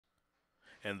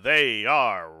and they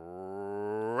are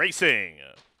racing.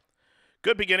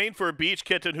 Good beginning for Beach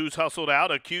Kitten, who's hustled out,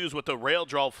 accused with the rail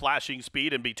draw flashing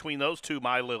speed, and between those two,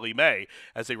 My Lily May,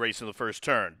 as they race in the first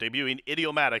turn. Debuting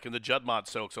Idiomatic in the Juddmonte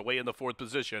Silks, away in the fourth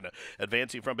position.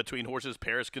 Advancing from between horses,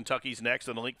 Paris, Kentucky's next,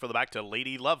 and a link for the back to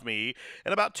Lady Love Me,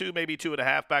 and about two, maybe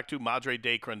 2.5 back to Madre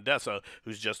de Grandeza,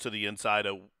 who's just to the inside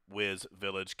of Wiz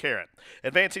Village Karen.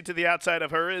 Advancing to the outside of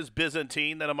her is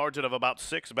Byzantine, then a margin of about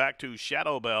 6 back to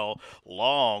Shadow Bell.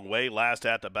 Long way last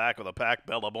at the back of the pack,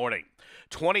 Bella Morning.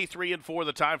 23-4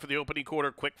 the time for the opening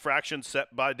quarter. Quick fraction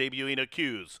set by debuting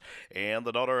Accuse. And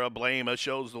the Daughter of Blame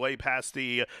shows the way past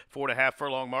the 4.5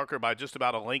 furlong marker by just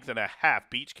about 1.5 lengths.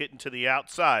 Beach Kitten to the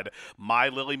outside. My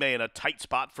Lily May in a tight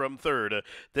spot from third.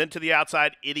 Then to the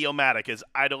outside, Idiomatic is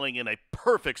idling in a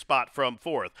perfect spot from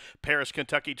fourth. Paris,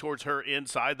 Kentucky towards her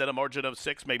inside. Then a margin of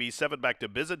 6, maybe 7 back to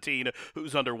Byzantine,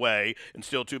 who's underway. And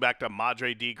still 2 back to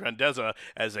Madre de Grandeza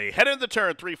as they head into the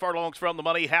turn. 3 furlongs from the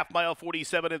money. Half mile,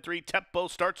 47-3. Tempo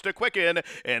starts to quicken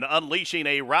and unleashing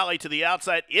a rally to the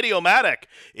outside. Idiomatic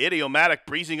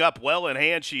breezing up well in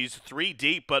hand. She's 3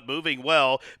 deep but moving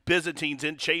well. Byzantine's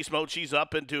in chase mode. She's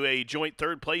up into a joint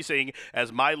third placing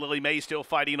as My Lily May still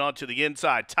fighting on to the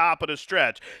inside. Top of the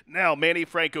stretch. Now Manny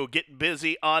Franco getting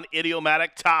busy on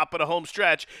Idiomatic. Top of the home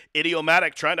stretch.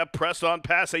 Idiomatic trying to press on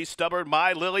past a stubborn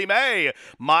My Lily May.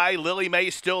 My Lily May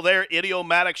still there.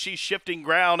 Idiomatic, she's shifting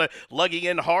ground, lugging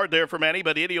in hard there for Manny,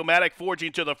 but Idiomatic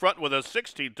forging to the front with a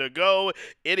 16 to go.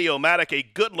 Idiomatic, a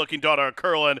good-looking daughter of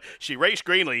Curlin. She raced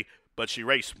greenly, but she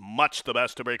raced much the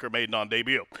best to break her maiden on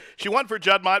debut. She won for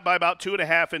Juddmonte by about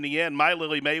 2.5 in the end. My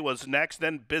Lily May was next,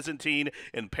 then Byzantine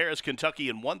in Paris, Kentucky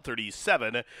in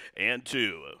 137-2.